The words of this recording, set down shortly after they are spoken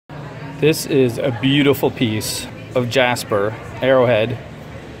This is a beautiful piece of jasper, Arrowhead.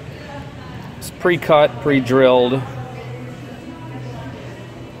 It's pre-cut, pre-drilled,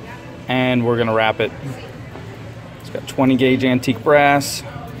 and we're gonna wrap it. It's got 20 gauge antique brass,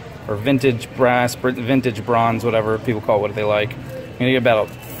 or vintage brass, vintage bronze, whatever people call it, what they like. I'm gonna get about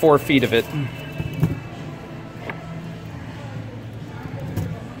 4 feet of it.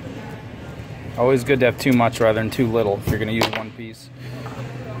 Always good to have too much rather than too little if you're gonna use one piece.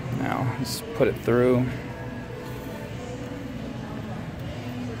 Now, let's put it through.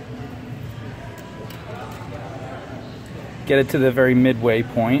 Get it to the very midway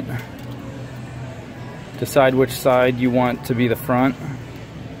point. Decide which side you want to be the front.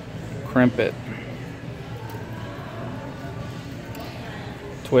 Crimp it.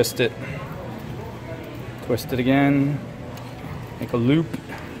 Twist it. Twist it again. Make a loop.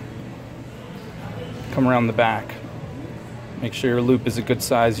 Come around the back. Make sure your loop is a good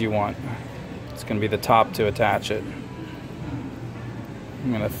size you want. It's going to be the top to attach it. I'm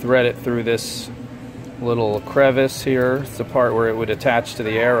going to thread it through this little crevice here. It's the part where it would attach to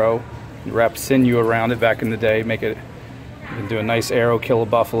the arrow. You wrap sinew around it back in the day. Make it, you can do a nice arrow, kill a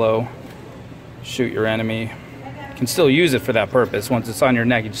buffalo, shoot your enemy. You can still use it for that purpose. Once it's on your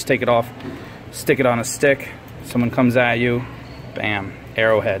neck, you just take it off, stick it on a stick. Someone comes at you, bam,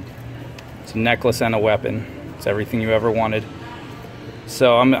 arrowhead. It's a necklace and a weapon. It's everything you ever wanted.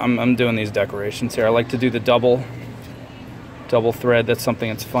 So I'm doing these decorations here. I like to do the double thread. That's something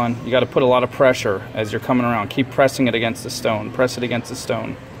that's fun. You got to put a lot of pressure as you're coming around. Keep pressing it against the stone. Press it against the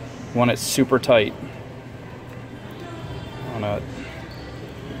stone. You want it super tight. I want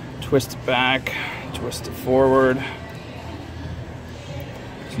to twist it back, twist it forward.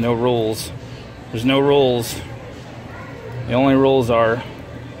 There's no rules. There's no rules. The only rules are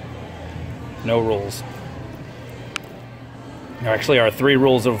no rules. There actually are 3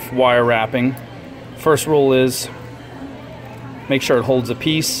 rules of wire wrapping. First rule is make sure it holds a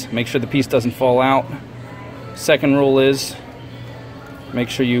piece. Make sure the piece doesn't fall out. Second rule is make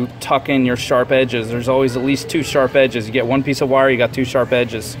sure you tuck in your sharp edges. There's always at least 2 sharp edges. You get 1 piece of wire, you got 2 sharp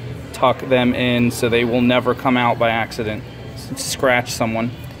edges. Tuck them in so they will never come out by accident. Scratch someone.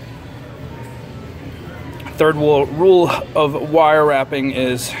 Third rule of wire wrapping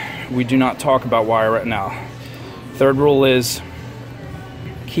is we do not talk about wire right now. Third rule is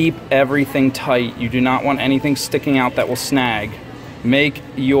keep everything tight. You do not want anything sticking out that will snag. Make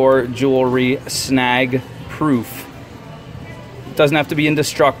your jewelry snag proof. It doesn't have to be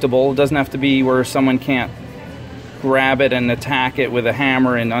indestructible. It doesn't have to be where someone can't grab it and attack it with a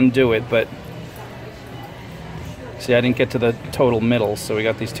hammer and undo it, but see, I didn't get to the total middle, so we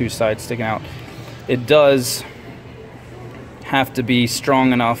got these 2 sides sticking out. It does have to be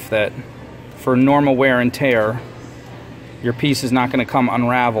strong enough that for normal wear and tear, your piece is not going to come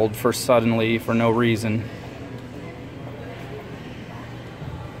unraveled for no reason.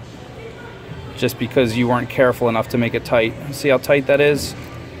 Just because you weren't careful enough to make it tight. See how tight that is?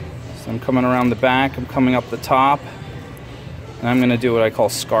 So I'm coming around the back, I'm coming up the top, and I'm going to do what I call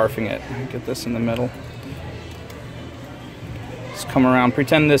scarfing it. Get this in the middle. Just come around,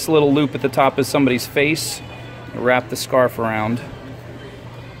 pretend this little loop at the top is somebody's face. Wrap the scarf around.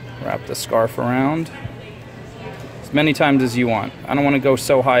 Wrap the scarf around. As many times as you want. I don't want to go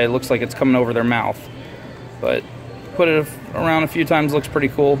so high it looks like it's coming over their mouth, but put it around a few times, looks pretty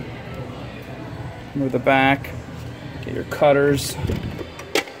cool. Move the back, get your cutters,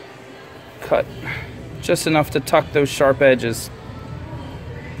 cut just enough to tuck those sharp edges.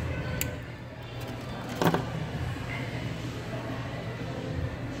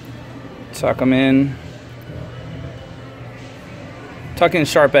 Tuck them in. Tucking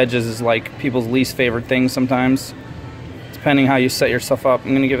sharp edges is like people's least favorite thing sometimes, depending how you set yourself up. I'm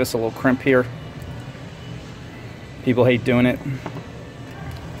going to give this a little crimp here. People hate doing it.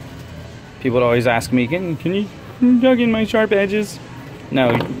 People would always ask me, can you tuck in my sharp edges?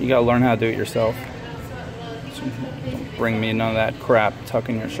 No, you got to learn how to do it yourself. So don't bring me none of that crap,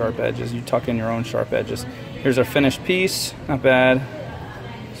 tucking your sharp edges. You tuck in your own sharp edges. Here's our finished piece. Not bad.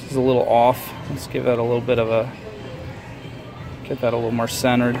 This is a little off. Let's give that a little bit of a... Get that a little more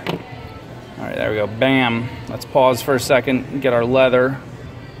centered. All right, there we go. Bam. Let's pause for a second and get our leather.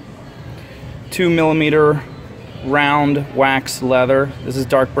 2mm round wax leather. This is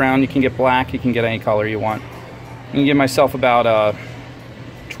dark brown. You can get black. You can get any color you want. I'm gonna give myself about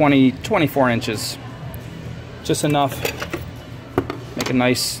 24 inches. Just enough. Make a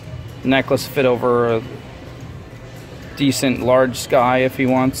nice necklace fit over a decent large sky if he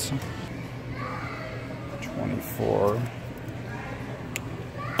wants. 24.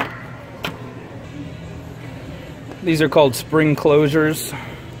 These are called spring closures.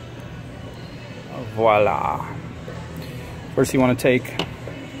 Voila. First you want to take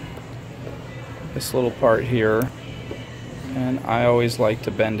this little part here, and I always like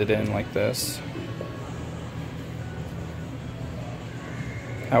to bend it in like this.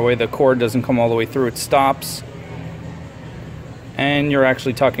 That way the cord doesn't come all the way through, it stops, and you're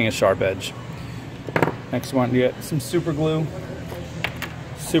actually tucking a sharp edge. Next you want to get some super glue.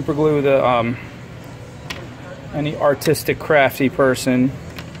 Super glue, any artistic, crafty person,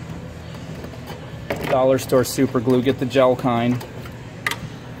 dollar store super glue, get the gel kind,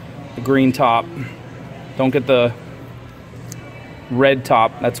 the green top. Don't get the red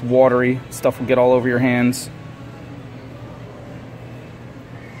top, that's watery. Stuff will get all over your hands.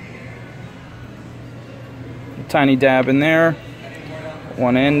 A tiny dab in there,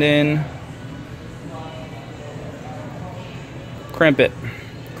 one end in, crimp it,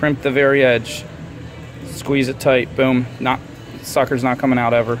 crimp the very edge, squeeze it tight, boom, sucker's not coming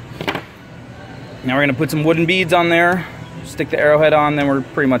out ever. Now we're gonna put some wooden beads on there, stick the arrowhead on, then we're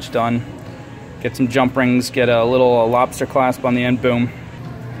pretty much done. Get some jump rings, get a little lobster clasp on the end, boom.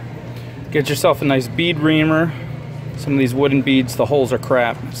 Get yourself a nice bead reamer. Some of these wooden beads, the holes are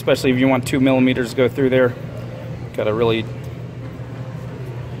crap, especially if you want 2 millimeters to go through there. Gotta really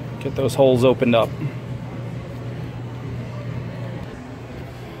get those holes opened up.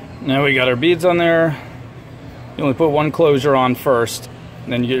 Now we got our beads on there. You only put one closure on first,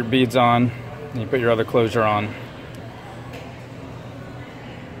 then you get your beads on, and you put your other closure on.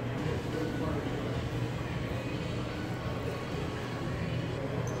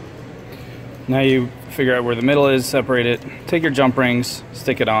 Now you figure out where the middle is, separate it, take your jump rings,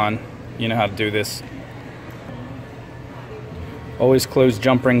 stick it on. You know how to do this. Always close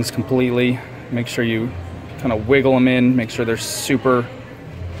jump rings completely. Make sure you kind of wiggle them in, make sure they're super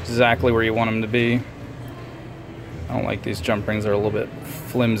exactly where you want them to be. I don't like these jump rings, they're a little bit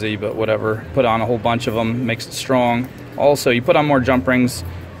flimsy, but whatever. Put on a whole bunch of them, makes it strong. Also, you put on more jump rings,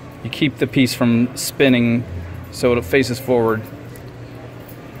 you keep the piece from spinning so it faces forward.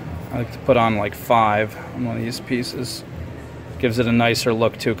 I like to put on like 5 on one of these pieces. Gives it a nicer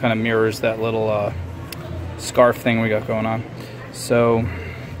look too, kind of mirrors that little scarf thing we got going on. So,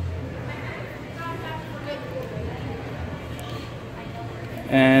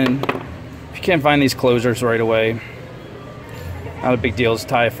 and if you can't find these closures right away, not a big deal, just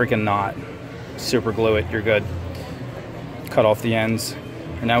tie a freaking knot. Super glue it, you're good. Cut off the ends.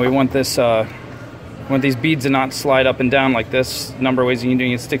 And now we want this, want these beads to not slide up and down like this. A number of ways you can do it.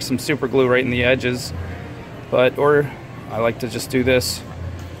 You can stick some super glue right in the edges, or I like to just do this.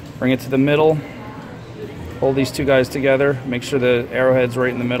 Bring it to the middle. Hold these two guys together. Make sure the arrowhead's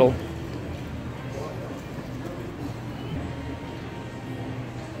right in the middle.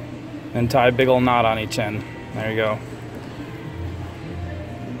 And tie a big old knot on each end. There you go.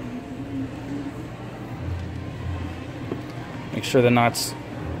 Make sure the knot's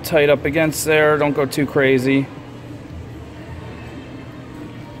tight up against there. Don't go too crazy.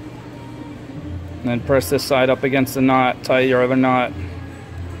 And then press this side up against the knot. Tie your other knot.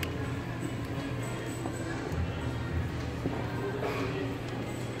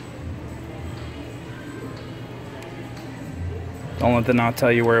 Don't let the knot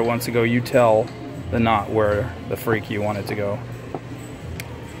tell you where it wants to go. You tell the knot where the freak you want it to go.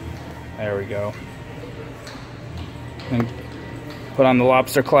 There we go. And put on the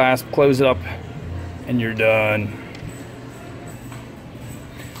lobster clasp, close it up, and you're done.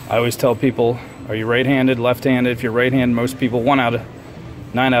 I always tell people, are you right-handed, left-handed? If you're right-handed, most people, 9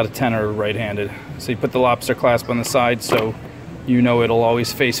 out of 10 are right-handed. So you put the lobster clasp on the side so you know it'll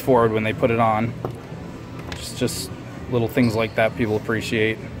always face forward when they put it on. Just little things like that people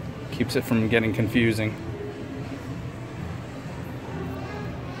appreciate. Keeps it from getting confusing.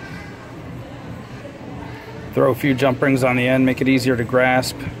 Throw a few jump rings on the end, make it easier to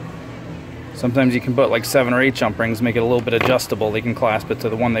grasp. Sometimes you can put like 7 or 8 jump rings, make it a little bit adjustable. They can clasp it to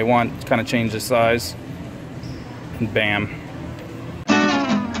the one they want, kind of change the size, and bam.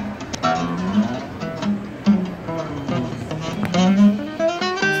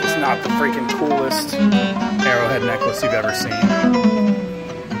 It's not the freaking coolest arrowhead necklace you've ever seen.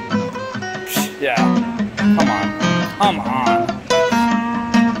 Yeah, come on.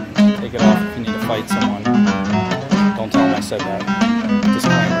 Take it off if you need to fight someone. Don't tell them I said that.